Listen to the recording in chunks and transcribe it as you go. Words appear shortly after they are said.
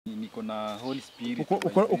Niko na Holy Spirit.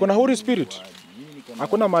 Uko na Holy Spirit?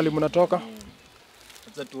 Hakuna mahali mnatoka.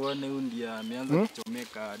 Sasa tuone huyu ndiye ameanza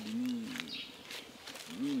kuchomeka dini.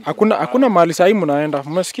 Hakuna mahali sahi mnaenda.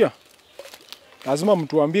 Mmesikia? Lazima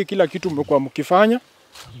mtuambie kila kitu mmekuwa mkifanya.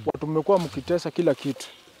 Watu mmekuwa mkitesa kila kitu.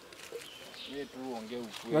 Wewe tu ongea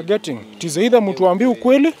ukweli. You're getting. Either mtuambie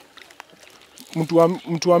ukweli.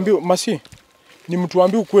 Mtuambie masi. Ni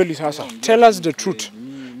mtuambie ukweli sasa. Tell us the truth.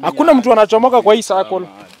 Hakuna mtu anachomoka kwa hii circle.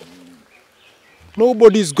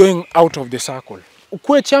 Nobody is going out of the circle.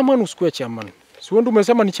 Ukue chairman usikue chairman. Si wewe ndio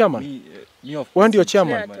umesema ni chairman? Wewe ndio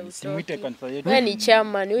chairman. Simuite kanisa yetu. Wewe ni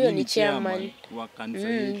chairman, huyo ni chairman. Wa kanisa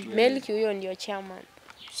yetu. Melki huyo ndio chairman.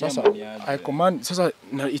 Sasa I command sasa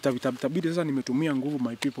itabidi sasa nimetumia nguvu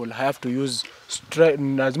my people. I have to use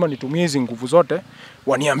lazima nitumie hizo nguvu zote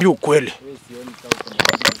waniambie ukweli. Wewe sioni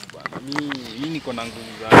kama mimi niko na nguvu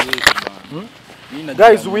za Yesu bwana.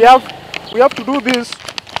 Guys, we have to do this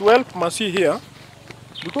to help Masi here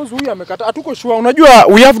because huyu amekata. Hatuko sure. Unajua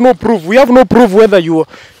we have no proof. We have no proof whether you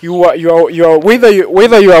are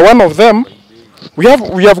whether you are one of them.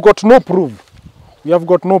 We have got no proof. We have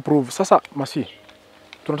got no proof. Sasa Masi,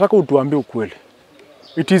 tunataka utuambie ukweli.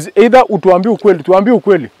 It is either utuambie ukweli, tuambie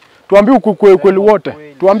ukweli. Tuambie ukweli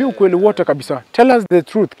wote. Tuambie ukweli wote kabisa. Tell us the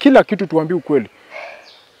truth. Kila kitu tuambie ukweli.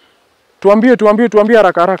 Tuambie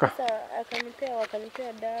haraka.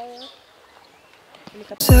 Wakanipea dawa.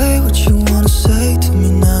 Say what you wanna say to me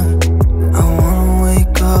now. I wanna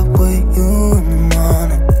wake up with you in the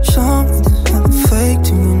morning. Show me there's nothing fake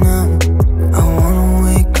to me now. I wanna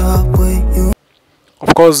wake up with you.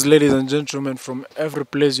 Of course, ladies and gentlemen, from every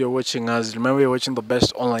place you're watching us, remember you're watching the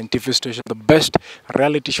best online TV station, the best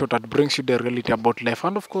reality show that brings you the reality about life.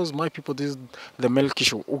 And of course, my people, this is the Melki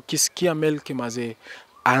Show. Ukisikia Melki maze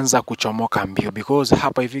anza kuchomoka mbio because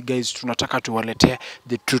hapa hivi guys tunataka tuwaletea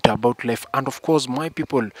the truth about life. And of course, my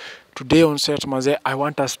people, today on set maze I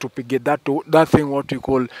want us to get that thing what we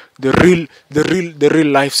call the real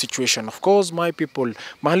life situation. Of course, my people,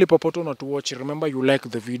 mahali popote unatuwatch, remember you like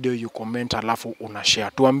the video, you comment, alafu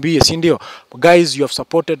unashare. Tuambie, si ndio? Guys, you have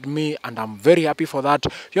supported me and I'm very happy for that.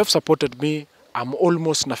 You have supported me. I'm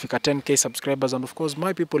almost nafika 10k subscribers, and of course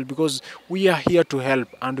my people, because we are here to help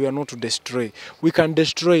and we are not to destroy. We can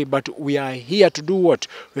destroy, but we are here to do what?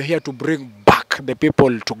 We're here to bring back the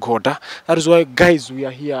people to God. That is why guys we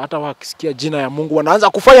are here. Hata wakisikia jina ya Mungu wanaanza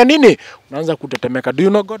kufanya nini? Wanaanza kutetemeka. Do you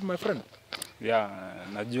know God, my friend? Yeah,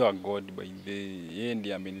 najua God by the yeye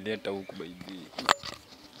ndiye amenileta huku by the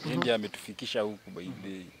yeye ndiye ametufikisha huku by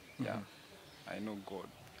the yeah, I know God.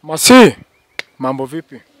 Masi, mambo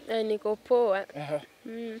vipi? Niko poa.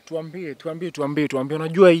 Tuambie.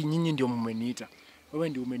 Unajua hii nyinyi ndio mmeniita. Wewe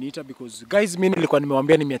ndio umeniita because guys mimi nilikuwa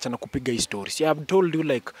nimewaambia nimeachana kupiga hii story. See, I've told you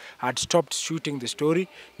like I had stopped shooting the story.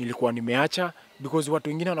 Nilikuwa nimeacha because watu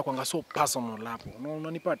wengine wanakuanga so personal hapo.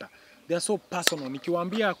 Unanipata? They are so personal.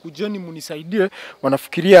 Nikiwaambia kujeni munisaidie,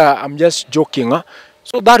 wanafikiria I'm just joking.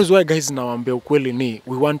 So that is why guys nawaambia ukweli ni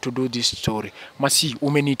we want to do this story. Masi,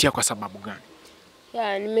 umeniitia kwa sababu gani?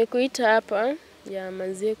 Yeah, nimekuita hapa ya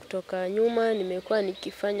manzie kutoka nyuma. Nimekuwa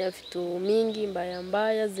nikifanya vitu mingi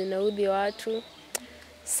mbaya zinaudhi watu.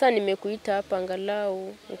 Sasa nimekuita hapa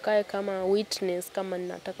angalau ukae kama witness kama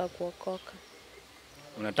ninataka kuokoka.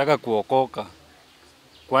 Unataka kuokoka?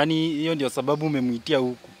 Kwani hiyo ndio sababu umemuitia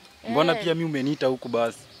huku? Mbona pia mimi umeniita huku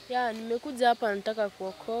basi? Yeah, nimekuja hapa nataka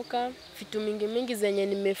kuokoka. Vitu mingi zenye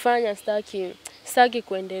nimefanya sitaki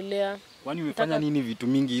kuendelea. Kwani umefanya nini vitu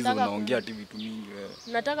mingi hizo unaongea ati vitu mingi wewe?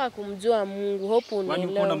 Nataka kumjua Mungu, hope unielewa.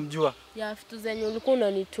 Kwani uko unamjua? Ya vitu zenye ulikuwa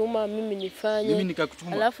unanituma mimi nifanye. Mimi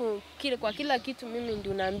nikakutuma. Alafu kwa kila kitu mimi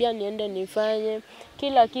ndio unaambia niende nifanye.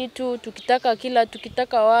 Kila kitu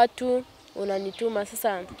tukitaka watu unanituma.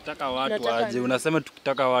 Sasa tukitaka watu aje, unasema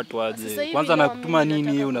tukitaka watu aje. Kwanza nakutuma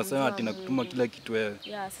nini? Unasema ati nakutuma kila kitu wewe.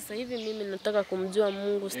 Ya sasa hivi mimi nataka kumjua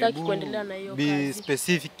Mungu, sitaki kuendelea na hiyo kazi. Be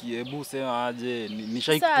specific, hebu sema aje,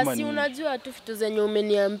 nishaikutuma nini? Sasa si unajua tu vitu zenye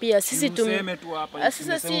umeniambia. Sisi tuseme tu hapa.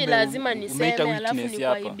 Sasa si lazima niseme alafu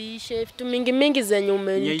nikuaibishe. Vitu mingi zenye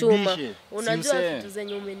umenituma. Unajua vitu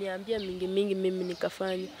zenye umeniambia mingi mimi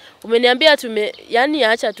nikafanya. Umeniambia yani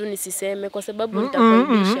acha tu nisiseme kwa sababu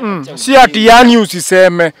nitakuaibisha. Si ati yani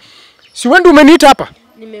usiseme. Si wewe ndio umeniita hapa?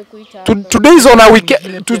 Nimekuita hapa. Today is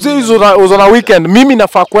on a weekend. Mimi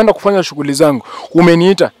nafaa kwenda kufanya shughuli zangu.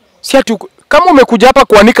 Umeniita. Si ati Kama umekuja hapa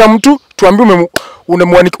kuanika mtu, tuambie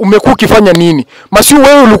umekuwa ukifanya nini? Masi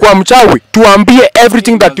wewe ulikuwa mchawi, tuambie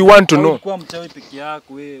everything that you want to know. Ulikuwa mchawi peke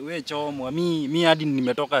yako, wewe chomo. Mimi hadi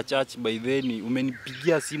nimetoka church by then,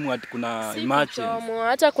 umenipigia simu ati kuna emergency.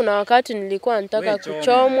 Hata kuna wakati nilikuwa nataka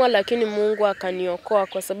kuchomwa, lakini Mungu akaniokoa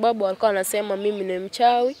kwa sababu alikuwa anasema mimi ni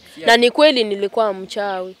mchawi, na ni kweli nilikuwa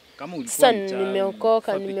mchawi. Sasa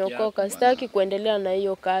nimeokoka. Sitaki kuendelea na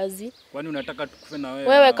hiyo kazi. Kwani unataka tukufe na wewe?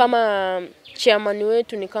 Wewe kama chairman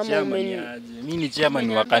wetu ni kama mimi ni chairman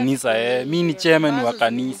wa kanisa Mimi ni chairman wa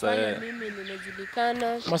kanisa Mimi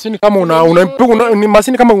nimejulikana. Masini kama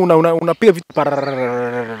masini kama unapiga vitu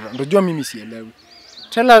ndio mimi sielewi.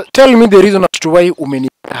 Tell me the reason as to why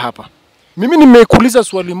umenipata hapa. Mimi nimekuuliza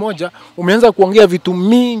swali moja, umeanza kuongea vitu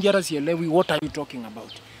mingi hata sielewi what are you talking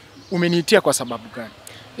about. Umeniitia kwa sababu gani?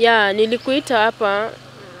 Nilikuita hapa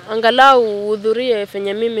angalau uhudhurie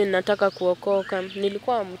fenye mimi nataka kuokoka.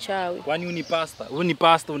 Nilikuwa mchawi. Kwani uni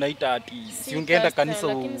pastor unaita ati si ungeenda kanisa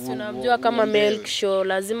lakini unajua kama milk show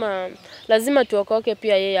lazima tuokoke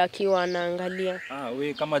pia yeye akiwa anaangalia.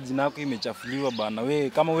 Wewe kama jina lako imechafuliwa bana. Wewe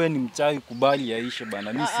kama wewe ni mchawi kubali yaishe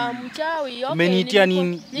bana. Mimi si mchawi. Okay. Umeniitia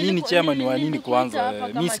nini? Mimi chairman wa nini kwanza?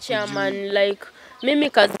 Mimi si chairman like mimi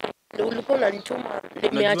kazi ulikuwa unanituma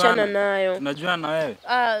nimeachana nayo. Tunajuana na wewe?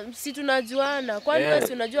 Si tunajuana. Kwani wewe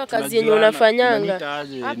si unajua kazi yenye unafanyanga?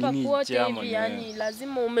 Hapa kwote hivi yani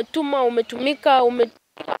lazima umetumika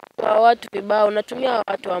watu vibaya, unatumia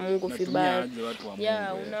watu wa Mungu vibaya.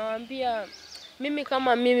 Unawaambia mimi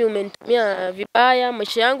kama mimi umenitumia vibaya,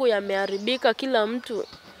 maisha yangu yameharibika kila mtu.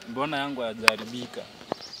 Mbona yangu hayajaribika?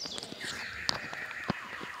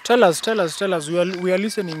 Tell us. We are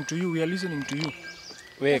listening to you.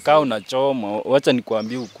 Wewe kaa unachoma, wacha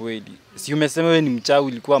nikwambie ukweli. Si umesema wewe ni mchawi,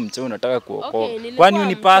 ulikuwa mchawi unataka kuokoa. Kwani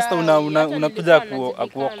uni pastor unakuja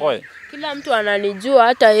kuokoa? Kila mtu ananijua,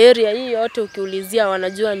 hata area hii yote ukiulizia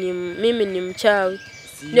wanajua mimi ni mchawi.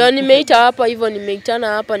 Ndio nimeita hapa hivyo, nimeitana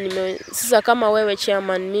hapa sasa kama wewe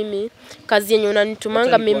chairman, mimi kazi yenye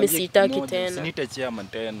unanitumanga mimi sitaki tena. Usiniite chairman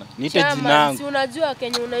tena. Niite jinangu. Si unajua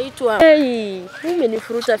kenye unaitwa. Mimi ni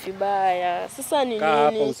furuta vibaya. Sasa ni nini?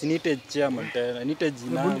 Hapa usiniite chairman tena. Niite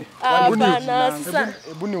jinangu. Hapana sasa.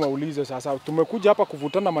 Hebu niwaulize sasa. Tumekuja hapa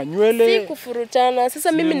kuvutana manywele. Si kufurutana.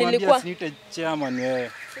 Sasa mimi nilikuwa usiniite chairman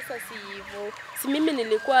wewe. Sasa si hivyo. Si mimi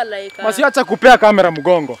nilikuwa like Masi acha kupea kamera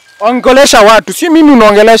mgongo. Ongelesha watu, si mimi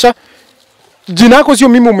unaongelesha. Jina lako sio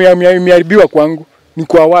mimi umeharibiwa kwangu, ni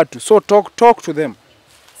kwa watu. So talk to them.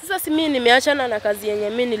 Sasa si mimi nimeachana na kazi yenye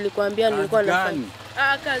mimi nilikwambia nilikuwa nafanya.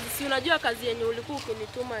 Kazi si unajua kazi yenye ulikuwa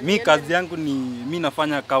ukinituma. Mimi kazi yangu ni mimi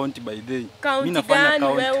nafanya account by day. Mimi nafanya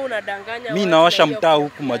account. Wewe unadanganya. Mimi naosha mtaa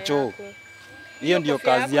huku Macho. Hiyo ndio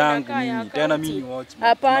kazi yangu mimi. Tena mimi ni watchman.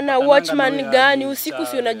 Hapana, watchman gani? Usiku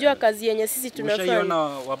si unajua kazi yenye sisi tunafanya. Ushaiona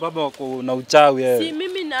wababa wako na uchawi wewe. Si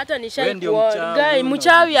mimi na hata nishaikuwa. Guy,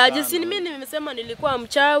 mchawi aje? Si mimi nimesema nilikuwa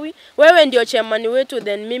mchawi. Wewe ndio chairman wetu,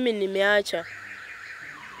 then mimi nimeacha.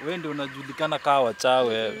 Wewe ndio unajulikana kama wachawi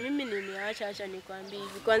wewe. Mimi nimeacha, acha nikwambie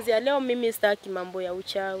hivi. Kuanzia leo mimi sitaki mambo ya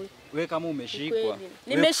uchawi. Wewe kama umeshikwa.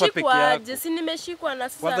 Nimeshikwa aje? Si nimeshikwa na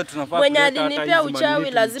sasa. Mwenye alinipea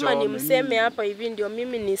uchawi lazima nimseme hapa hivi ndio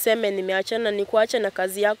mimi niseme nimeachana, nikuacha na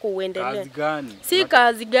kazi yako uendelee. Kazi gani? Si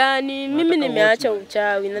kazi gani? Mimi nimeacha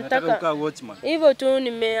uchawi. Nataka hivyo tu,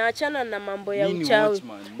 nimeachana na mambo ya uchawi.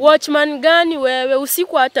 Watchman gani wewe?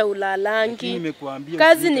 Usiku hata ulalangi.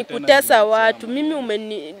 Kazi ni kutesa watu.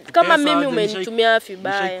 Kama mimi umenitumia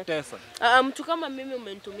vibaya. Mtu kama mimi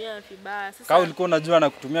umenitumia vibaya. Sasa kama ulikuwa unajua na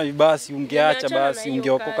kutumia vibaya, si ungeacha basi,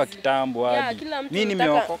 ungeokoka kitambo hadi. Mimi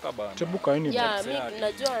nimeokoka bana. Tebuka nini basi? Mimi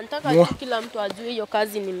najua nataka kila mtu ajue hiyo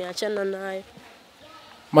kazi nimeachana nayo.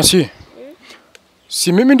 Masi.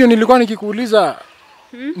 Si mimi ndio nilikuwa nikikuuliza.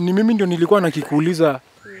 Ni mimi ndio nilikuwa nakikuuliza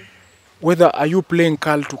whether are you playing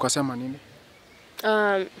cult, ukasema nini?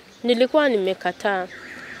 Nilikuwa nimekataa.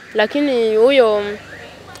 Lakini huyo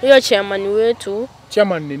chairman wetu.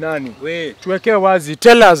 Chairman ni nani? Tuwekee wazi.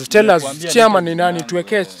 Tell us chairman ni nani?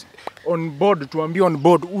 Tuwekee on board, tuambie on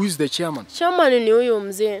board who is the chairman. Chairman ni huyo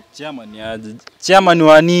mzee. Chairman ni aje? Chairman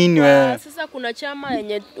wa nini wewe? Sasa kuna chama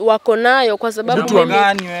yenye wako nayo kwa sababu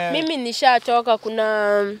mimi nishatoka,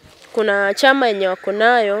 kuna chama yenye wako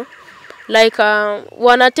nayo like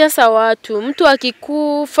wanatesa watu. Mtu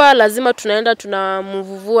akikufa lazima tunaenda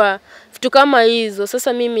tunamvuvua. Vitu kama hizo.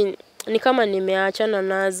 Sasa mimi ni kama nimeachana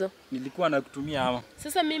nazo. Nilikuwa nakutumia ama.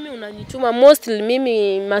 Sasa mimi unanituma mostly,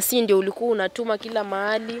 mimi Masi ndio ulikuwa unatuma kila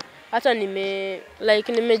mahali. Hata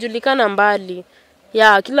nimejulikana mbali.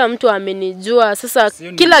 Kila mtu amenijua. Sasa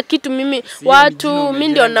kila kitu mimi mimi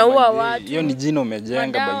ndio naua watu. Hiyo ni jina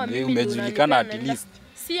umejenga by the way, umejulikana at least.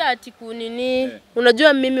 Si ati kunini.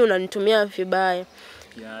 Unajua mimi unanitumia vibaya.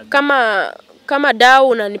 Kama dawa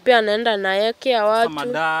unanipea naenda naekea watu. Sasa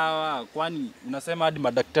madawa, kwani unasema hadi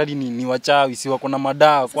madaktari ni wachawi, si wako na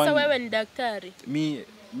madawa kwani? Sasa wewe ni daktari.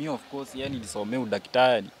 Mi of course yani nilisomea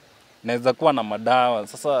udaktari. Naweza kuwa na madawa.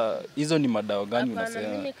 Sasa hizo ni madawa gani unasema?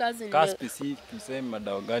 Mimi kazi specific useme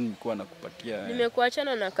madawa gani nilikuwa nakupatia.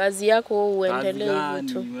 Nimekuachana na kazi yako uendelee hivyo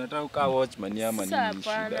tu. Unataka ukaa watchman ama nini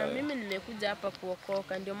shida? Hapana, mimi nimekuja hapa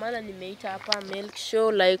kuokoka. Ndio maana nimeita hapa milk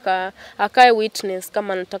show like akae witness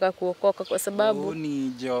kama nataka kuokoka kwa sababu ni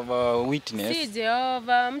Jehovah Witness. Si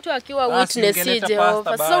Jehovah, mtu akiwa witness si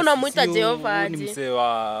Jehovah. Sasa unamuita Jehovah aje? Ni mzee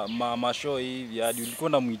wa mama show hivi hadi ulikuwa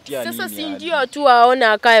unamuitia nini? Sasa si ndio tu aone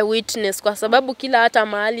akae witness kwa sababu kila hata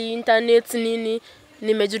mahali internet nini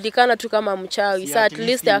nimejulikana tu kama mchawi. Sasa at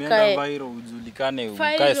least akae viral ujulikane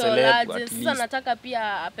ukae celeb at least. Sasa nataka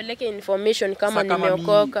pia apeleke information kama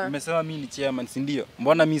nimeokoka. Umesema mimi ni chairman si ndio?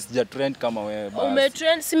 Mbona mimi sija trend kama wewe basi?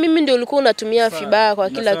 Umetrend si mimi ndio ulikuwa unatumia vibaya kwa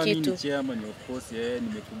kila kitu. Mimi ni chairman of course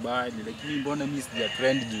nimekubali lakini mbona mimi sija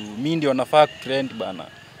trend juu mimi ndio nafaa trend bana.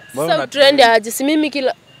 Mbona una trend aje? Si mimi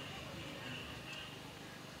kila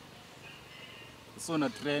So na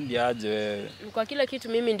trend aje wewe? Kwa kila kitu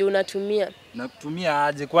mimi ndio unatumia. Nakutumia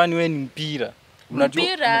aje kwani wewe ni mpira?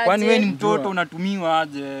 Mpira kwani wewe ni mtoto unatumiwa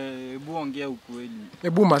aje? Hebu ongea ukweli.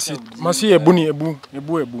 Hebu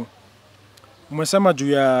hebu. Umesema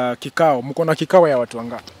juu ya kikao, mko na kikao ya watu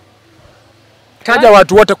wangapi? Taja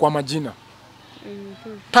watu wote kwa majina.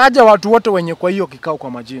 Taja watu wote wenye kwa hiyo kikao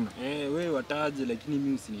kwa majina. Wewe wataje lakini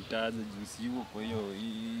mimi usinitaje juu si yuko kwa hiyo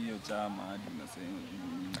chama hadi unasema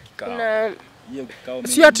kikao. Hiyo kikao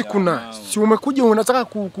si ati kuna si umekuja unataka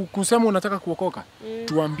kusema unataka kuokoka.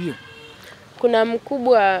 Tuambie. Kuna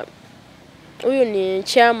mkubwa huyu ni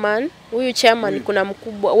chairman, huyu chairman kuna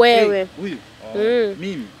mkubwa wewe. Huyu.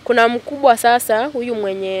 Mimi. Kuna mkubwa sasa huyu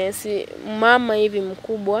mwenye si mama hivi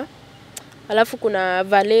mkubwa. Alafu kuna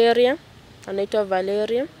Valeria, anaitwa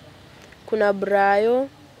Valeria. Kuna Brayo.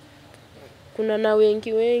 Kuna na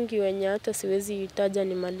wengi wenye hata siwezi itaja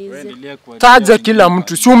nimalize. Taja kila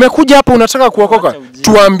mtu. Si umekuja hapa unataka kuokoka?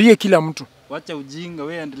 Tuambie kila mtu. Wacha ujinga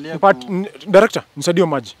wewe endelea. Director, nisaidie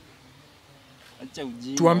maji. Acha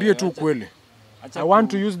ujinga. Tuambie tu kweli. I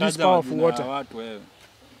want to use this powerful water.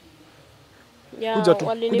 Kuja tu.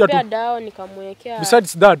 Walinipea dawa nikamwekea.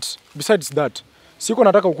 Besides that, siko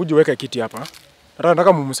nataka ukuje weka kiti hapa.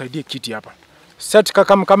 Nataka mumsaidie kiti hapa. Set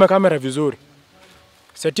kamera vizuri.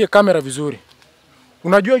 Setie kamera vizuri.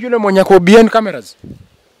 Unajua yule mwenye kwa behind cameras?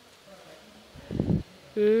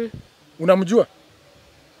 Unamjua?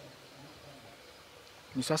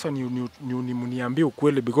 Ni sasa ni muniambie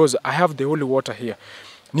ukweli because I have the holy water here.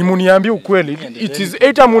 Ni muniambie ukweli. It is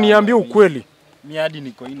either muniambie ukweli. Mimi hadi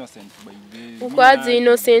niko innocent by the way. Uko aje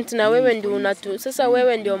innocent na wewe ndio unatu. Sasa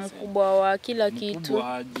wewe ndio mkubwa wa kila kitu.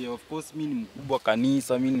 Mkubwa aje? Of course mimi ni mkubwa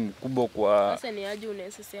kanisa, mimi ni mkubwa kwa. Sasa ni aje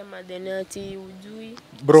unaweza sema denati ujui?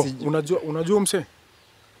 Bro, unajua mse?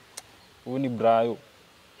 Huyu ni Brayo.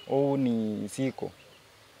 Huyu ni Siko.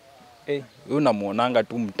 Wewe unamuonanga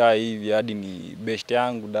tu mtaa hivi hadi ni best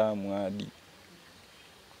yangu damu hadi.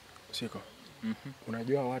 Siko.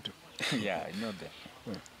 Unajua watu? Yeah, I know them.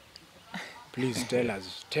 Please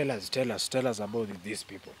tell us about these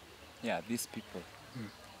people. Yeah, these people.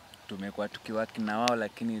 Tumekuwa tukiwaki na wao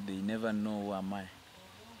lakini they never know who am I.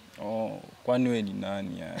 Kwani wewe ni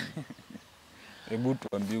nani yani? Hebu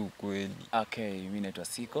tuambie ukweli. Okay, mimi naitwa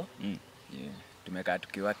Siko. Yeah. Tumekaa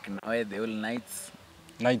tukiwaki na wao the whole nights.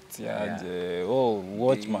 Nights aje.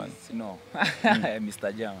 Watchman. No.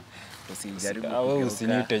 Mr. Jama. Usijaribu wewe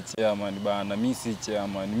usiniite chairman bana, mimi si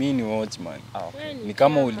chairman, mimi ni watchman. Ni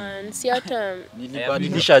kama si hata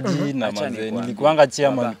nilibadilisha jina manze, nilikuanga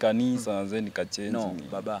chairman kanisa manze nikachange. No,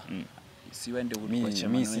 baba. Si wende ulikuwa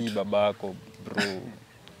chairman. Mimi si babako bro.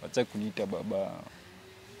 Acha kuniita baba.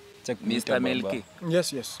 Acha kuniita Mr. baba. Melki.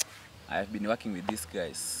 Yes. I have been working with these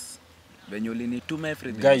guys. When you ulinituma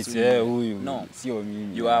everything. Guys, huyu sio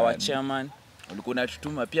mimi. You are our chairman. Ulikuwa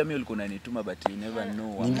unatutuma pia mimi ulikuwa unanituma but you never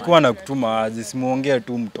know. Nilikuwa nakutuma aje, simuongea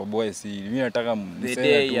tu mtoboe siri. Mimi nataka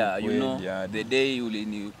mseme tu kweli. The day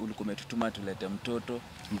ulikuwa umetutuma tulete mtoto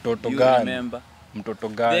gani? Mtoto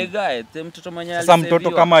gani? The mtoto mwenye sasa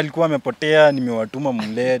mtoto kama alikuwa amepotea nimewatuma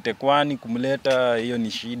mlete, kwani kumleta hiyo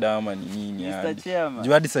ni shida ama ni nini yani?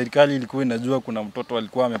 Juu hadi serikali ilikuwa inajua kuna mtoto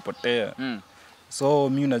alikuwa amepotea. So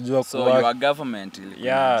mimi najua kwa your government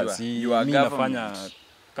inajua. Mimi nafanya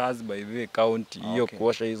kazi by the county hiyo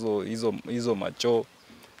kuosha hizo macho.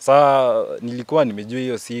 Sasa nilikuwa nimejua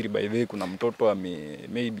hiyo siri by the kuna mtoto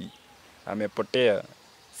maybe amepotea.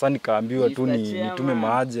 Sasa nikaambiwa tu nitume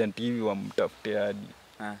maagent hivi wamtafute hadi.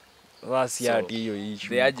 Sasa ati hiyo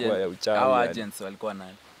issue ya uchawi. Hao agents walikuwa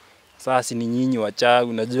nani? Sasa ni nyinyi wachawi,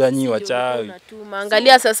 unajua nyinyi wachawi.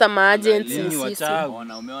 Angalia sasa maagents sisi.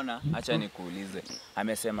 Umeona? Acha nikuulize.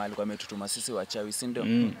 Amesema alikuwa ametutuma sisi wachawi, si ndio?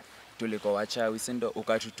 Tulikuwa wachawi, si ndio?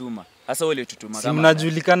 Ukatutuma. Sasa wewe ulitutuma kama. Si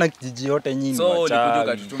mnajulikana kijiji yote nyinyi wachawi. So ulikuja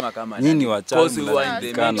ukatutuma kama nani? Nyinyi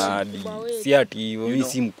wachawi kana hadi. Si ati hivyo, mimi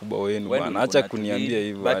si mkubwa wenu bwana. Acha kuniambia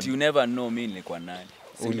hivyo. But you never know mimi nilikuwa nani.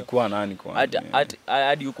 Ulikuwa nani kwa?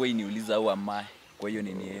 Hadi huko niuliza au amae. Kwa hiyo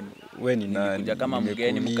nini yenu? Wewe ni nani? Nilikuja kama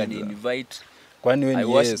mgeni mkani invite. Kwani wewe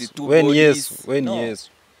ni Yesu? Wewe ni Yesu? Wewe ni Yesu?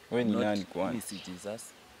 Wewe ni nani kwani? Mimi si Jesus.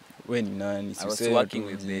 Wewe ni nani? I was working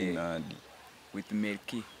with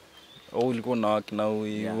Melki. Ulikuwa na wakina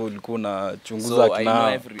huyu, ulikuwa unachunguza kina. So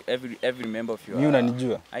I know every member of your. Mimi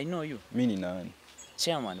unanijua? I know you. Mimi ni nani?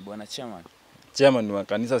 Chairman, bwana chairman. Chairman wa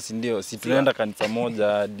kanisa, si ndio? Si tunaenda kanisa moja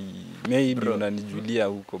hadi maybe unanijulia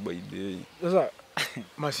huko by the way. Sasa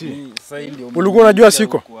Masi, ulikuwa unajua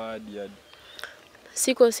siko?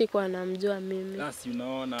 Siko anamjua mimi. Basi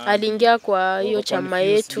unaona. Aliingia kwa hiyo chama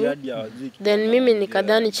yetu. Then mimi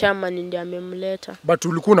nikadhani chama ndiye amemleta. But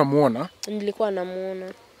ulikuwa unamuona? Nilikuwa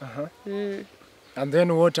namuona. And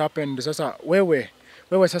then what happened? Sasa wewe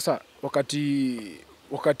sasa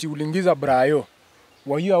wakati uliingiza Brayo,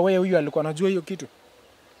 wajua wewe huyu alikuwa anajua hiyo kitu?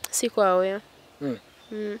 Siko aware.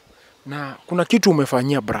 Na kuna kitu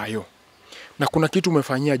umefanyia Brayo. Na kuna kitu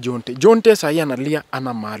umefanyia Jonte. Jonte sasa analia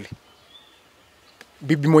ana mali.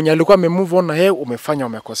 Bibi mwenye alikuwa amemove on na yeye umefanya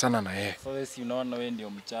umekosana na yeye. So si unaona wewe ndio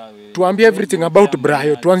mchawi. Tuambie everything about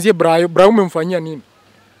Brayo. Tuanzie Brayo. Brayo umemfanyia nini?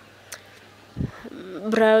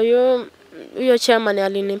 Brayo huyo chairman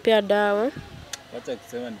alinipea dawa. Acha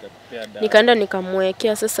kusema nikakupea dawa. Nikaenda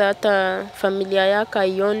nikamwekea, sasa hata familia yake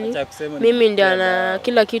haioni. Mimi ndiye ana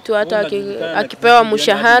kila kitu, hata akipewa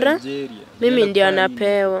mshahara mimi ndiye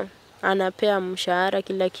anapea mshahara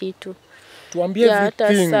kila kitu. Tuambie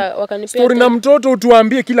everything. Story na mtoto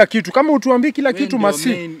utuambie kila kitu. Kama utuambie kila kitu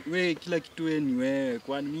Masi. Wewe kila kitu wewe ni wewe.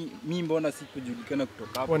 Kwani mimi mbona sikujulikana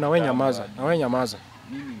kutoka hapo? Wewe na wewe nyamaza. Na wewe nyamaza.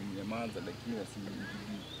 Mimi ni nyamaza lakini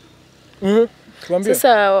wasimjui. Tuambie.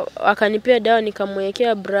 Sasa wakanipea dawa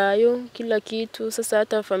nikamwekea Brayo kila kitu. Sasa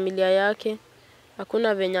hata familia yake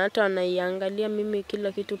hakuna venye hata anaiangalia, mimi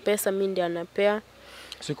kila kitu, pesa mimi ndiye anapea.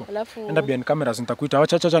 Siko. Enda behind cameras nitakuita.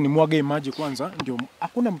 Acha nimwage maji kwanza ndio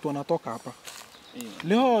hakuna mtu anatoka hapa.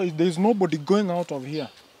 Leo there is nobody going out of here.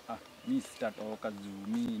 Mimi sitatoka juu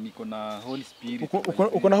mimi niko na Holy Spirit.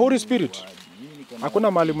 Uko na Holy Spirit?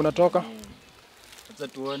 Hakuna mahali mnatoka. Acha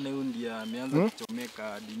tuone huyu ndiye ameanza kuchomeka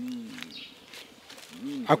hadi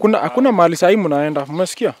mimi. Hakuna mahali sahi mnaenda.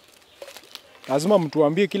 Mmesikia? Lazima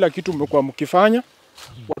mtuambie kila kitu mmekuwa mkifanya.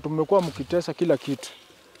 Watu mmekuwa mkitesa kila kitu.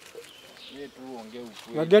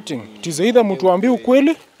 You're getting. Either mtuambie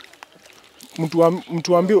ukweli.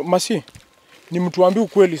 Mtuambie Masi. Ni mtuambie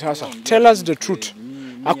ukweli sasa. Tell us the truth.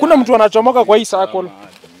 Hakuna mtu anachomoka kwa hii circle.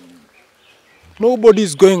 Nobody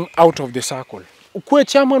is going out of the circle. Ukue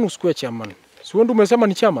chairman usikue chairman. Si wewe ndio umesema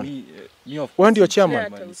ni chairman? Wewe ndio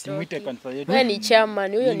chairman. Simuite kanisa yetu. Wewe ni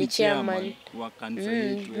chairman, huyo ni chairman wa kanisa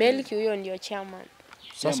yetu. Melki huyo ndio chairman.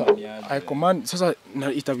 Sasa I command sasa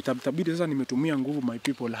itabidi sasa nimetumia nguvu my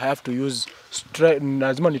people. I have to use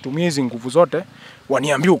lazima nitumie hizo nguvu zote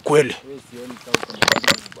waniambie ukweli.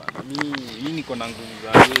 Mimi niko na nguvu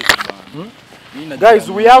za Yesu bwana. Guys,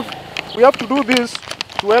 we have to do this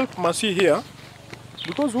to help Masi here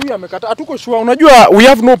because huyu amekata. Hatuko sure. Unajua we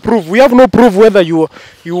have no proof. We have no proof whether you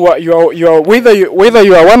are whether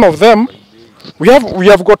you are one of them. We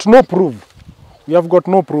have got no proof. We have got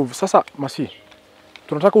no proof. Sasa Masi,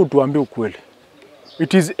 tunataka utuambie ukweli.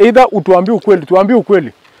 It is either utuambie ukweli, tuambie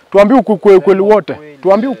ukweli. Tuambie ukweli wote.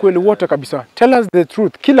 Tuambie ukweli wote kabisa. Tell us the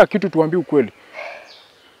truth. Kila kitu tuambie ukweli.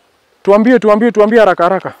 Tuambie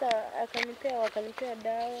haraka. Sasa wakanipea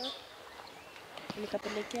dawa.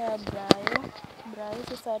 Nikapelekea Brayo.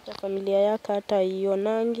 Sasa hata familia yake hata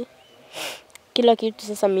ionangi. Kila kitu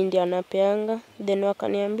sasa mimi ndiye anapeanga. Then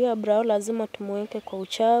wakaniambia Brayo lazima tumuweke kwa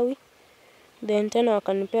uchawi. Then tena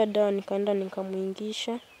wakanipea dawa nikaenda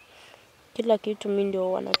nikamuingisha. Kila kitu mimi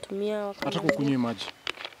ndio wanatumia. Hata kukunywa maji.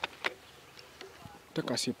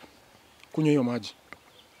 Taka sipo. Kunywa hiyo maji.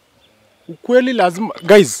 Ukweli lazima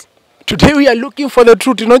guys. Today we are looking for the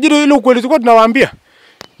truth. Unajua ile ukweli tulikuwa tunawaambia.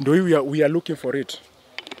 Ndio we are looking for it.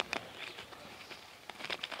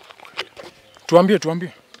 Tuambie.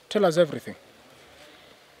 Tell us everything.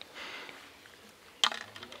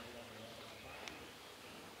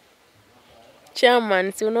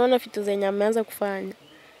 Chairman, si unaona vitu zenye ameanza kufanya.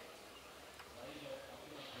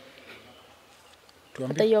 Tuambie.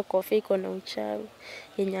 Hata hiyo kofi iko na uchawi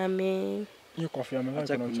yenye hiyo kofi amevaa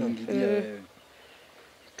iko na uchawi.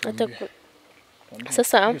 Hata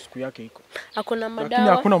sasa siku yake iko. Hakuna madawa. Lakini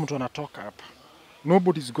hakuna mtu anatoka hapa.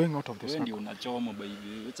 Nobody is going out of this. Wewe ndio unachoma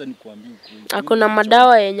baby. Acha nikwambie ukweli. Hakuna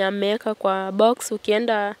madawa yenye ameweka kwa box.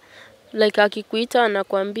 Ukienda like akikuita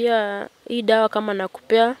anakuambia hii dawa kama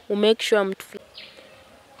nakupea, umake sure mtu.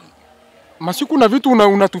 Masiku na vitu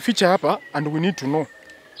unatuficha hapa and we need to know.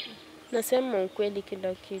 Nasema ukweli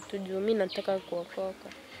kila kitu juu mimi nataka kuokoka.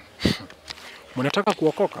 Unataka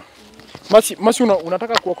kuokoka? Masi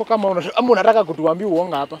unataka kuokoka ama unataka kutuambia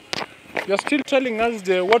uongo hapa? You are still telling us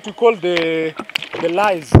what we call the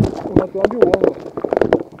lies. Unatuambia uongo.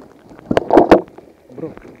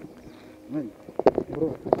 Bro.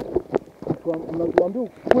 Unatuambia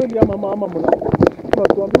ukweli ama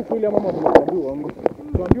unatuambia ukweli ama unatuambia uongo?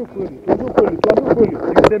 Tuambie ukweli.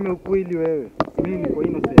 Useme ukweli wewe. Mimi kwa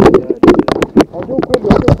innocent. Tuambie ukweli.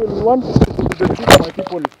 We want the truth, my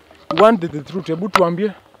people. We want the truth. Hebu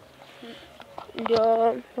tuambie.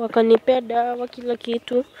 Ndio wakanipea dawa kila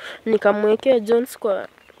kitu, nikamwekea Jones kwa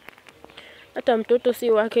hata mtoto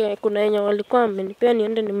si wake. Kuna yenye walikuwa amenipea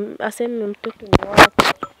niende aseme mtoto ni wake.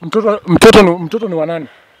 Mtoto ni wa nani?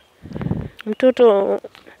 Mtoto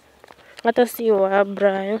hata si wa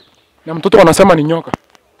Brian. Na mtoto wanasema ni nyoka.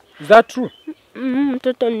 Is that true?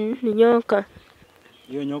 Mtoto ni nyoka.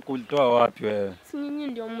 Hiyo nyoka ulitoa wapi wewe? Si nyinyi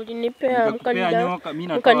ndio mlinipea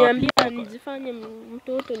mkaniambia nijifanye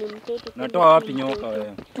mtoto ni mtoto. Natoa wapi nyoka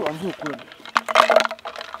wewe? Tuambie ukweli.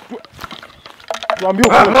 Tuambie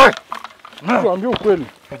ukweli. Tuambie ukweli.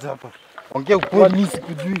 Hapa. Ongea ukweli mimi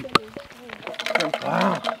sikujui.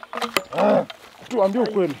 Tuambie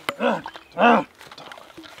ukweli.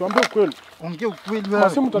 Tuambie ukweli. Ongea ukweli wewe.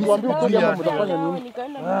 Basi mtatuambia ukweli ama mtafanya nini?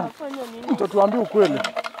 Mtatuambia ukweli.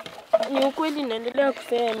 Ni ukweli naendelea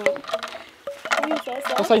kusema. Huyu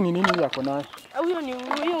sasa ni nini yako naye? Huyo ni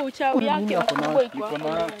huyo uchawi yake mkubwa iko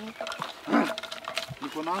hapo.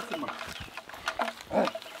 Niko na asema.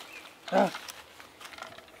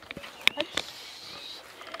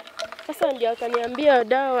 Sasa ndio akaniambia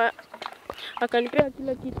dawa, akanipea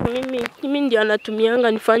kila kitu. Mimi ndio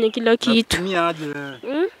anatumianga nifanye kila kitu. Nakutumia aje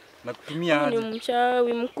wewe? Nakutumia aje? Ni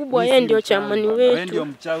mchawi mkubwa, yeye ndio chamani wetu. Wewe ndio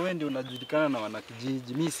mchawi, wewe ndio unajulikana na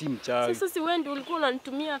wanakijiji. Mimi si mchawi. Sasa si wewe ndio ulikuwa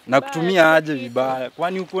unanitumia vibaya. Nakutumia aje vibaya?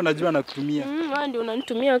 Kwani uko unajua nakutumia? Wewe ndio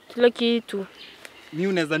unanitumia kila kitu. Mimi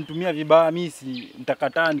unaweza nitumia vibaya, mimi si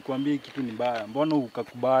nitakataa nikwambie kitu ni mbaya. Mbona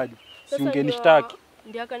ukakubali? Si ungenishtaki?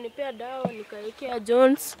 Ndio akanipea dawa nikaekea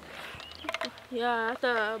Jones. Ya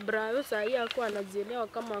hata Bravo sasa hakuwa anajielewa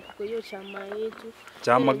kama kwa hiyo chama yetu.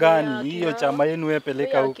 Chama gani? Hiyo chama yenu wewe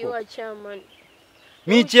peleka huko. Akiwa chama.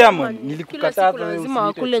 Mimi chairman nilikukataza wewe lazima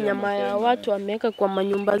wakule nyama ya watu wameweka kwa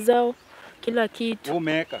manyumba zao kila kitu.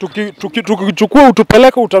 Umeweka. Tukichukua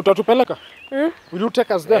utupeleka utatupeleka? Will you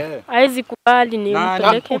take us there? Haizi kubali ni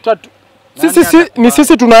mpeleke.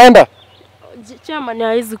 Sisi tunaenda. Chama ni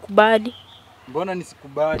haizi kubali. Mbona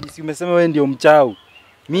nisikubali? Si umesema wewe ndio mchao.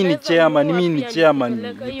 Mimi ni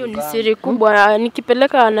chairman, Hiyo ni siri kubwa.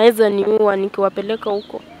 Nikipeleka anaweza niua nikiwapeleka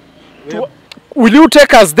huko. Will you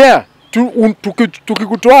take us there?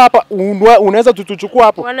 Tukikutoa hapa unaweza tutuchukua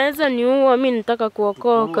hapo? Wanaweza niua, mimi nataka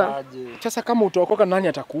kuokoka. Sasa kama utaokoka nani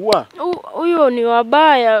atakuua? Huyo ni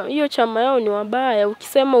wabaya, hiyo chama yao ni wabaya.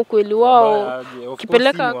 Ukisema ukweli wao,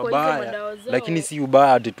 ukipeleka kwa hizo madawa zao. Lakini si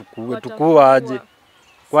ubaya ati tukua aje.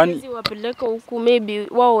 Kwani sisi wapeleke huko, maybe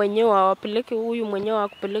wao wenyewe wapeleke huyu mwenyewe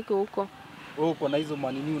akupeleke huko. Wewe uko na hizo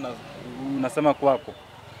manini unasema kwako?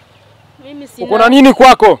 Mimi sina. Uko na nini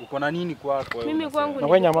kwako? Uko na nini kwako wewe? Mimi kwangu na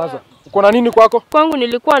wewe nyamaza. Uko na nini kwako? Kwangu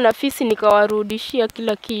nilikuwa na fisi nikawarudishia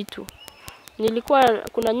kila kitu.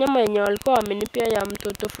 Kuna nyama yenye walikuwa wamenipea ya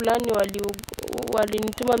mtoto fulani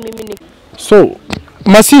walinituma mimi ni. So,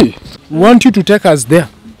 Masi, we want you to take us there.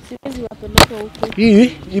 Siwezi wapeleka huko. Hii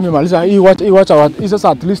imemaliza. Hii sasa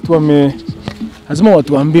at least lazima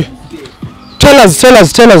watuambie. Tell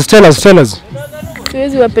us.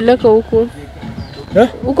 Siwezi wapeleka huko.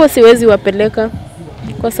 Huko siwezi wapeleka.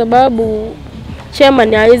 Kwa sababu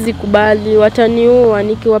chairman hawezi kubali, wataniua,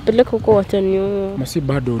 nikiwapeleka huko wataniua. Masi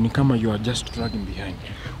bado ni kama you are just dragging behind.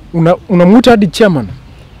 Unamuita hadi chairman?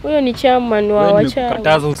 Huyo ni chairman wa wachawi.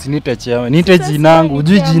 Kataza usinite chairman. Niite jinangu,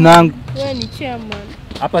 ujui jinangu. Wewe ni chairman.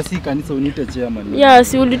 Hapa si kanisa uniite chairman. Ya,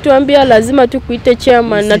 si ulituambia lazima tukuite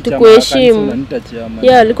chairman na tukuheshimu.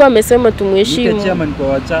 Ya, alikuwa amesema tumheshimu. Niite chairman kwa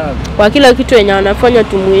wachawi. Kwa kila kitu yenye anafanya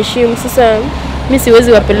tumheshimu. Sasa mimi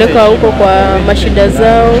siwezi wapeleka huko kwa mashida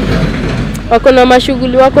zao. Wako na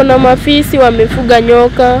mashughuli, wako na mafisi, wamefuga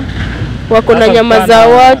nyoka. Wako na nyama za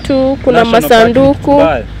watu, kuna masanduku.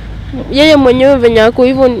 Yeye mwenyewe venye yako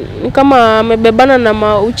hivyo kama amebebana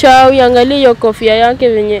na uchawi. Angalia hiyo kofia yake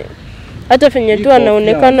venye Hata venye tu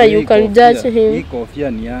anaonekana you can judge him. Hii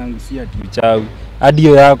kofia ni yangu, si ati uchawi. Hadi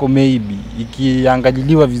hiyo yako maybe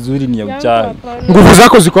ikiangaliwa vizuri ni ya uchawi. Nguvu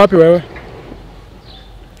zako ziko wapi wewe?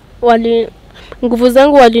 Nguvu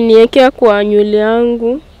zangu waliniwekea kwa nywele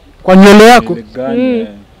yangu. Kwa nywele yako?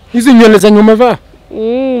 Hizi nywele zenye umevaa?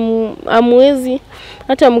 Amwezi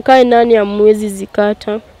hata mkae nani amwezi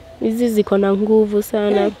zikata. Hizi ziko na nguvu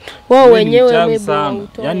sana. Wao wenyewe wamebwa.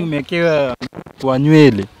 Yaani umewekewa kwa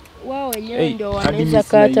nywele. Wao wenyewe ndio wanaweza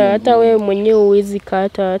kata, hata wewe mwenyewe huwezi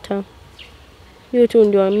kata hata. Hiyo tu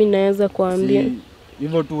ndio mimi naweza kuambia.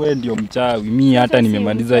 Hivyo tu wewe ndio mchawi. Mimi hata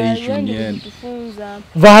nimemaliza issue niende.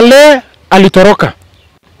 Vale alitoroka.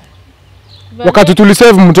 Wakati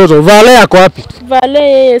tulisave mtoto, Vale yako wapi? Vale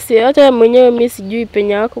yeye si hata mwenyewe mimi sijui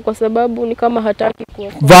penye yako kwa sababu ni kama hataki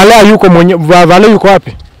kuokoa. Vale yuko mwenyewe, Vale yuko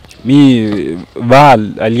wapi? Mimi Val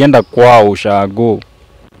alienda kwao Ushago.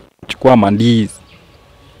 Chukua mandizi.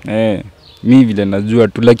 Mimi vile najua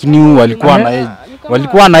tu lakini huyu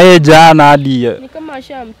walikuwa na yeye jana hadi ni kama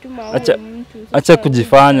ashamtuma au mtu. Acha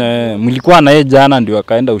kujifanya mlikuwa na yeye jana ndio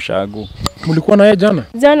akaenda Ushago. Mlikuwa na yeye jana?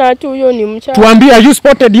 Jana hatu huyo ni mchawi. Tuambie, you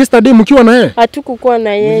spotted yesterday mkiwa na yeye? Hatukukuwa na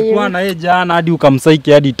yeye. Mlikuwa na yeye jana hadi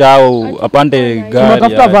ukamsaiki hadi tao apande gari.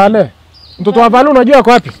 Unatafuta Vale. Mtoto wa Vale unajua yuko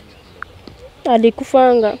wapi?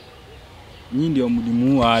 Alikufanga. Nyinyi ndio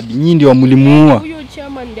mlimuua hadi. Nyinyi ndio mlimuua. Huyo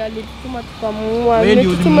chama ndiye alitutuma tukamuua.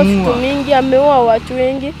 Ametutuma vitu mingi, ameua watu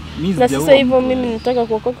wengi. Na sasa hivyo mimi nataka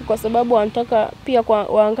kuokoka kwa sababu anataka pia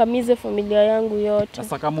waangamize familia yangu yote.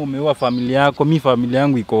 Sasa kama umeua familia yako, mimi familia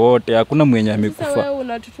yangu iko wote, hakuna mwenye amekufa. Sasa wewe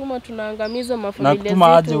unatutuma tunaangamiza mafamilia zetu.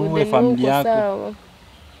 Nakutuma aje uwe familia yako?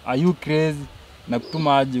 Are you crazy?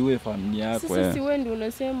 Nakutuma aje uwe familia yako? Sasa si wewe ndio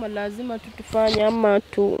unasema lazima tutufanye ama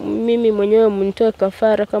mimi mwenyewe mnitoe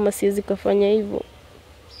kafara kama siwezi kufanya hivyo.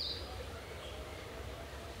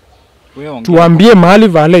 Tuambie mahali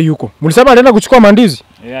Vale yuko. Mlisema alienda kuchukua mandizi?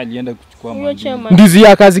 Alienda kuchukua mandizi. Ndizi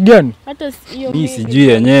ya kazi gani? Hata hiyo mimi sijui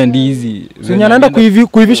yenyewe ndizi. Sio anaenda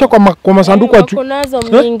kuivisha kwa masanduku watu. Wako nazo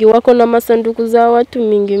mingi, wako na masanduku za watu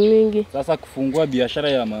mingi. Sasa kufungua biashara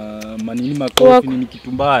ya manini makofi ni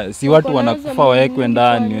kitu mbaya. Si watu wanakufa waekwe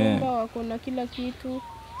ndani Wako na kila kitu.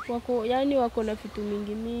 Wako na vitu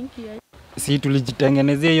mingi. Si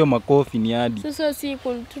tulijitengenezea hiyo makofi ni hadi. Sasa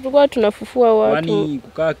tulikuwa tunafufua watu. Kwani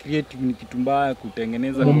kukaa creative ni kitu mbaya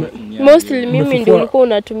kutengeneza makofi ni hadi. Mostly mimi ndio ulikuwa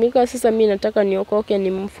unatumika, sasa mimi nataka niokoke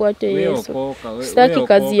nimfuate Yesu. Sitaki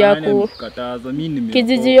kazi yako.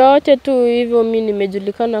 Kijiji yote tu hivyo mimi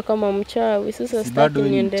nimejulikana kama mchawi. Sasa sitaki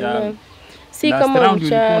niendelee. Si kama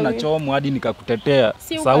mchawi. Unachomo hadi nikakutetea.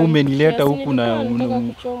 Sasa umenileta huku na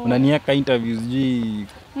unaniweka interviews juu.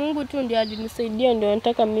 Mungu tu ndiye alinisaidia, ndio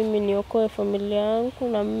nataka mimi niokoe familia yangu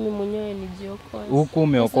na mimi mwenyewe nijiokoe. Huku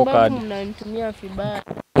umeokoka hadi. Mnanitumia vibaya.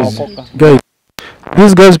 Guys,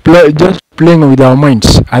 these guys just playing with our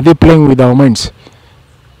minds. Are they playing with our minds?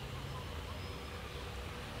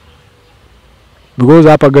 Because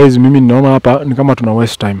hapa guys, mimi ninaona hapa ni kama tuna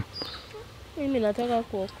waste time. Mimi nataka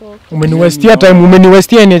kuokoka. Umeniwestia time,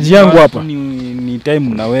 umeniwestia energy yangu hapa. Ni time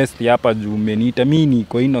na waste hapa juu umeniita. Mimi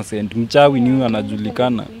niko innocent, mchawi ni huyu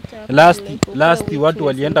anajulikana. Last watu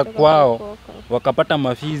walienda kwao wakapata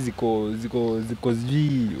mafizi ziko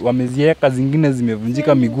zii wamezieka, zingine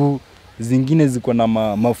zimevunjika miguu, zingine ziko na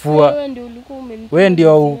mafua. Wewe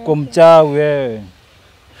ndio uko mchawi wewe.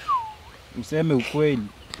 Useme ukweli.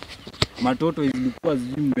 Matoto zilikuwa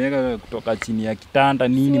zimeweka kutoka chini ya kitanda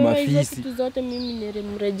nini mafisi. Vitu zote mimi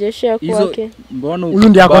nilimrejeshea kwake. Mbona huyu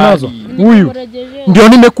ndiye ako nazo? Huyu ndio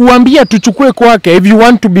nimekuambia tuchukue kwake if you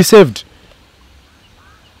want to be saved.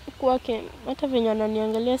 Kwake hata venye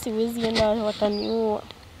ananiangalia siwezi enda, wataniua.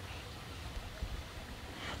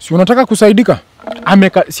 Si unataka kusaidika?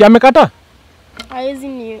 Si amekata? Haezi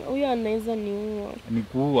huyu anaweza niua.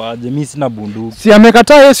 Nikuua aje? Mimi sina bunduki. Si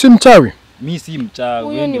amekataa yeye si mchawi? Mimi si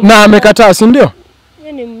mchawi. Na amekataa, si ndio?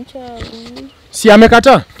 Yeye ni mchawi. Si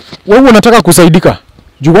amekataa? Wewe unataka kusaidika.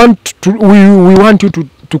 You want to, we want you to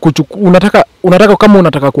unataka kama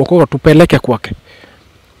unataka kuokoka tupeleke kwake.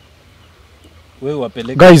 Wewe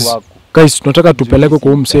wapeleke kwako. Guys, tunataka tupeleke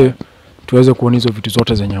kwa msee tuweze kuona hizo vitu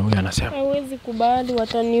zote zenye huyu anasema. Hawezi kubali,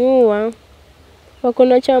 wataniua. Wako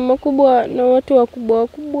na chama kubwa na watu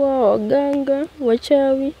wakubwa, waganga,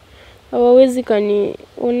 wachawi. Hawawezi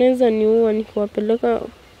wanaweza niua nikiwapeleka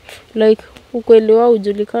like ukweli wao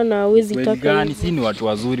ujulikana, hawezi taka. Gani si ni watu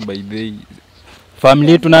wazuri by the way.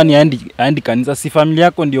 Familia yetu nani aendi kanisa? Si familia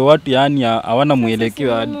yako ndio watu yani hawana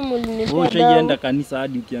muelekeo hadi. Wewe ushaenda kanisa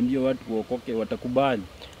hadi ukiambia watu kuokoke watakubali.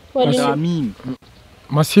 Wataamini.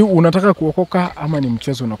 Masi unataka kuokoka ama ni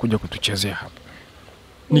mchezo unakuja kutuchezea hapa?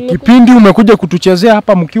 Ni kipindi umekuja kutuchezea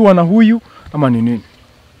hapa mkiwa na huyu ama ni nini?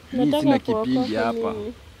 Mimi sina kipindi hapa.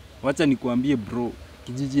 Wacha nikuambie bro,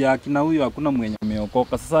 kijiji ya kina huyu hakuna mwenye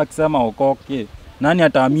ameokoka. Sasa akisema okoke, nani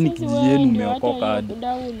ataamini kijiji yenu umeokoka hadi?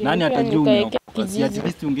 Nani atajua umeokoka? Si at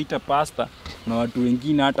least ungeita pastor na watu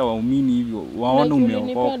wengine hata waumini hivyo waone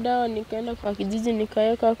umeokoka. Nipa dawa nikaenda kwa kijiji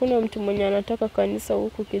nikaweka, hakuna mtu mwenye anataka kanisa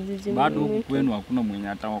huku kijiji. Bado huku kwenu hakuna mwenye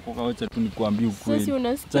ataokoka. Wacha tu nikwambie ukweli.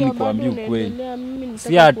 Sasa nikwambie ukweli.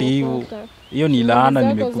 Si ati hivyo. Hiyo ni laana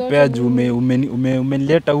nimekupea juu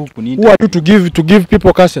umenileta huku ni. Who are you to give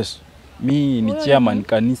people curses? Mimi ni chairman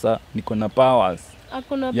kanisa, niko na powers.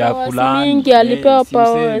 Hakuna powers mingi, alipewa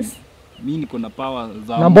powers. Mimi niko na powers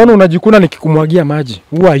za. Na mbona unajikuna nikikumwagia maji?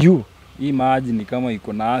 Who are you? Hii maji ni kama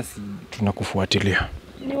iko na asidi. Tunakufuatilia.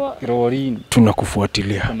 Kirorini.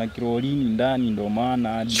 Tunakufuatilia. Kuna kirorini ndani ndio maana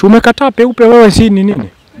hadi. Si umekataa peupe wewe si ni nini?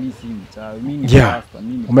 Mimi si mchawi, mimi ni pastor,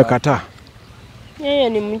 mimi. Umekataa. Yeye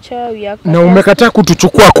ni mchawi yako. Na umekataa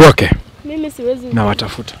kutuchukua kwake. Mimi siwezi. Na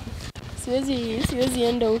watafuta. Siwezi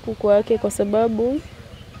enda huku kwake kwa sababu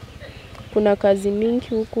kuna kazi mingi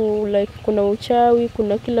huku, like kuna uchawi,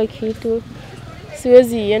 kuna kila kitu.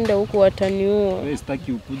 Siwezi enda huku, wataniua. Wewe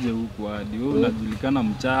sitaki ukuje huku hadi. Wewe unajulikana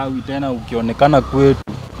mchawi, tena ukionekana kwetu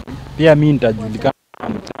pia mimi nitajulikana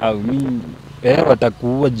mchawi. Mimi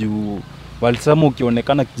watakuua juu walisema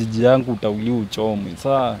ukionekana kijiji yangu utauliwa uchomwe.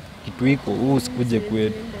 Sasa kitu iko usikuje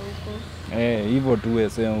kwetu. Hivyo tu wewe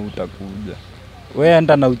sema utakuja. Wewe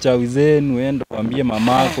enda na uchawi zenu, enda waambie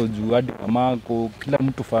mamako juu hadi mamako, kila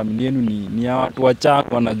mtu familia yenu ni ya watu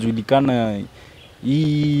wachache wanajulikana.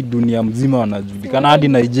 Hii dunia mzima wanajulikana hadi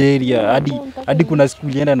Nigeria, hadi kuna siku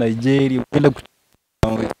ilienda Nigeria, ukienda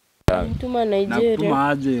kutuma Nigeria. Nakutuma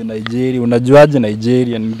aje Nigeria? Unajuaje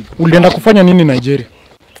Nigeria? Ulienda kufanya nini Nigeria?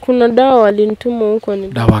 Kuna dawa walinituma huko. Ni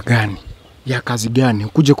dawa gani? Ya kazi gani?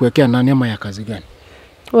 Ukuje kuwekea nani ama ya kazi gani?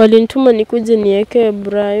 Walinituma nikuje niwekee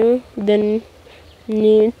Brayo, then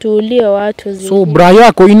ni tuulie watu zingine. So Brayo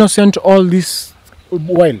yako innocent all this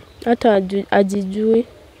while? Hata ajijui.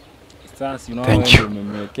 Thank you.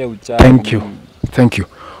 Thank you. Thank you.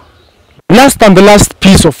 Last and the last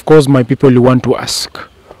piece, of course, my people, you want to ask,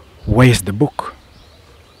 where is the book?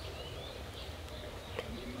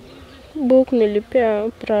 Book nilipea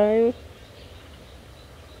Brayo.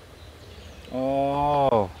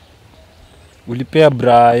 Oh. Ulipea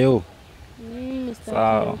Brayo.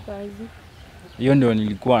 Sawa. Hiyo ndio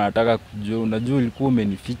nilikuwa nataka kujua. Unajua ulikuwa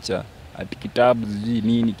umenificha ati kitabu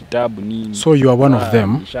nini kitabu nini. So you are one of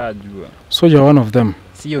them. Nishajua. So you are one of them.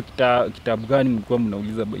 Sio kitabu gani mlikuwa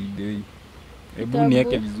mnauliza by the way? Hebu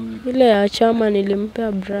niweke vizuri. Ile ya chama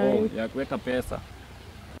nilimpea Brayo. Ya kuweka pesa.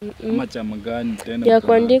 Ama chama gani tena? Ya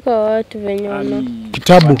kuandika watu venye wana.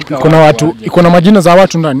 Kitabu iko na watu, iko na majina za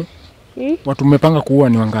watu ndani? Watu mmepanga kuua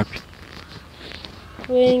ni wangapi?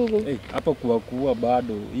 Wengi. Hapa kuua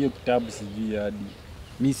bado. Hiyo kitabu sijui hadi.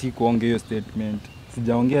 Mimi si kuongea hiyo statement.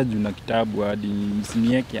 Sijaongea juu na kitabu hadi,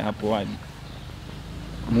 msiniweke hapo hadi.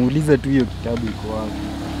 Muulize tu hiyo kitabu iko wapi.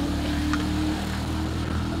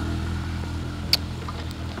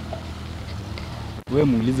 Wewe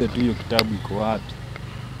muulize tu hiyo kitabu iko wapi.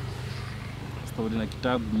 Sasa na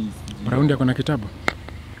kitabu mimi sijui. Raundi yako na kitabu?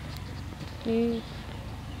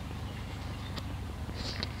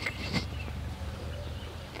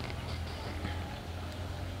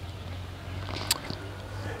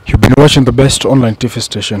 You've been watching the best online TV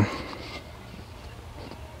station.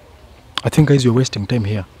 I think guys, you're wasting time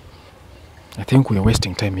here. I think we are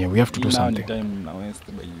wasting time here. We have to do something. Time na waste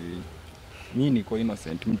by the way. Mimi niko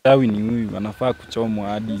innocent. Mchawi ni huyu, anafaa kuchomwa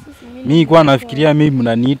hadi. Mimi nilikuwa nafikiria mimi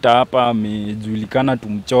mnaniita hapa amejulikana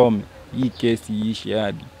tumchome. Hii kesi iishi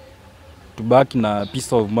hadi. Tubaki na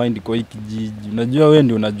peace of mind kwa hii kijiji. Unajua wewe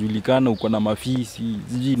ndio unajulikana, uko na mafisi,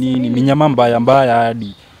 siji nini, minyama mbaya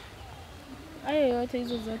hadi. Hayo yote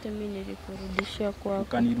hizo zote mimi nilikurudishia kwako.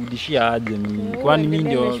 Ukanirudishia aje mimi? Kwani mimi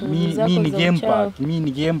ndio mimi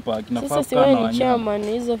ni game park, nafaa kukaa na wanyama. Chairman,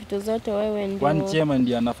 hizo vitu zote wewe ndio. Kwani chairman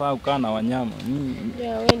ndiye anafaa kukaa na wanyama?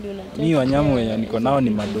 Wewe ndio unataka. Mimi wanyama wenye niko nao ni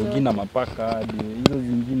madogi na mapaka hadi. Hizo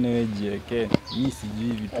zingine wewe jiwekee. Mimi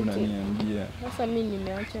sijui vitu unaniambia. Sasa mimi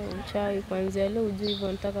nimeacha uchawi kwanza, leo ujui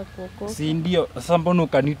hivyo nataka kuokoka. Si ndio? Sasa mbona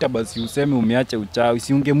ukaniita basi useme umeacha uchawi?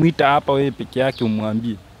 Si ungemuita hapa wewe peke yake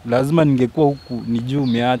umwambie. Lazima ningekuwa huku nijue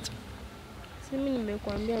umeacha. Mimi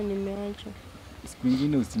nimekuambia nimeacha. Siku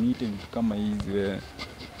nyingine usiniite vitu kama hizi wewe.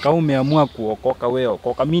 Kama umeamua kuokoka wewe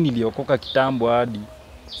okoka. Mimi niliokoka kitambo hadi.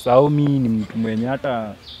 Sasa mimi ni mtu mwenye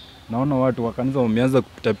hata naona watu wa kanisa wameanza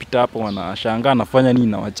kupita hapa wanashangaa nafanya nini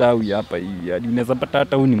na wachawi hapa hivi. Hadi unaweza pata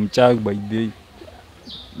hata huyu ni mchawi by the way.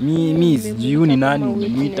 Mimi sijui ni nani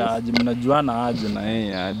umemuita aje, mnajuana aje na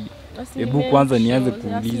yeye hadi. Hebu kwanza nianze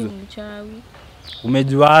kuuliza.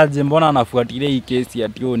 Umejuaje? Mbona anafuatilia hii kesi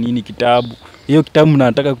ati nini kitabu? Hiyo kitabu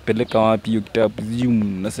mnataka kupeleka wapi hiyo kitabu? Sijui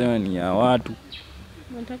mnasema ni ya watu.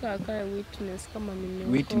 Nataka akae witness kama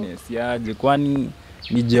mimi. Witness yaje? Kwani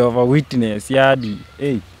ni Jehovah Witness yadi?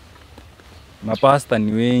 Mapasta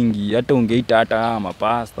ni wengi. Hata ungeita hata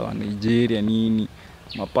mapasta wa Nigeria nini.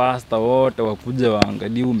 Mapasta wote wakuja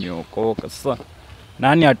waangalie umeokoka. Sasa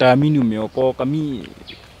nani ataamini umeokoka?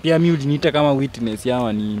 Pia mimi uliniita kama witness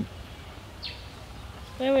ama nini?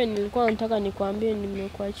 Wewe nilikuwa nataka nikwambie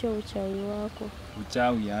nimekuachia uchawi wako.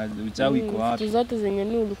 Uchawi aje? Uchawi kwa wapi? Vitu zote zenye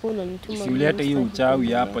mimi ulikuwa unanituma. Si ulete hiyo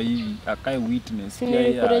uchawi hapa hivi akae witness. Si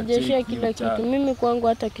nilikurejeshea kila kitu. Mimi kwangu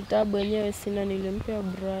hata kitabu yenyewe sina, nilimpea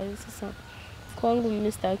Brian. Sasa kwangu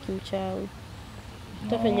mimi sitaki uchawi.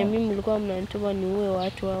 Hata venye mimi mlikuwa mnanituma niue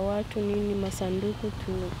watu wa watu nini masanduku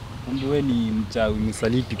tu. Kumbe wewe ni mchawi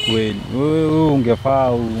msaliti kweli. Wewe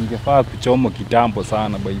ungefaa kuchoma kitambo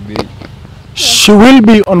sana by the way. She will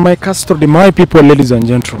be on my custody, my people, ladies and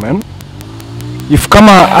gentlemen. If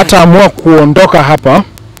kama hata amua kuondoka hapa,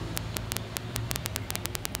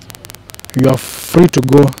 you are free to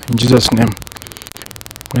go in Jesus name.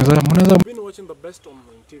 Munaweza been watching the best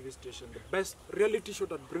online TV station, the best reality show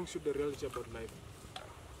that brings you the reality about life.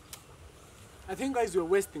 I think guys you're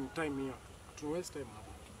wasting time here. To waste time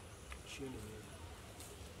hapa. Shieni hivi.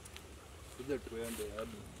 Kuja tuende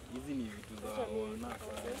hadi. Hizi ni vitu za wana.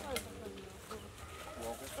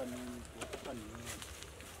 Wakoka nini?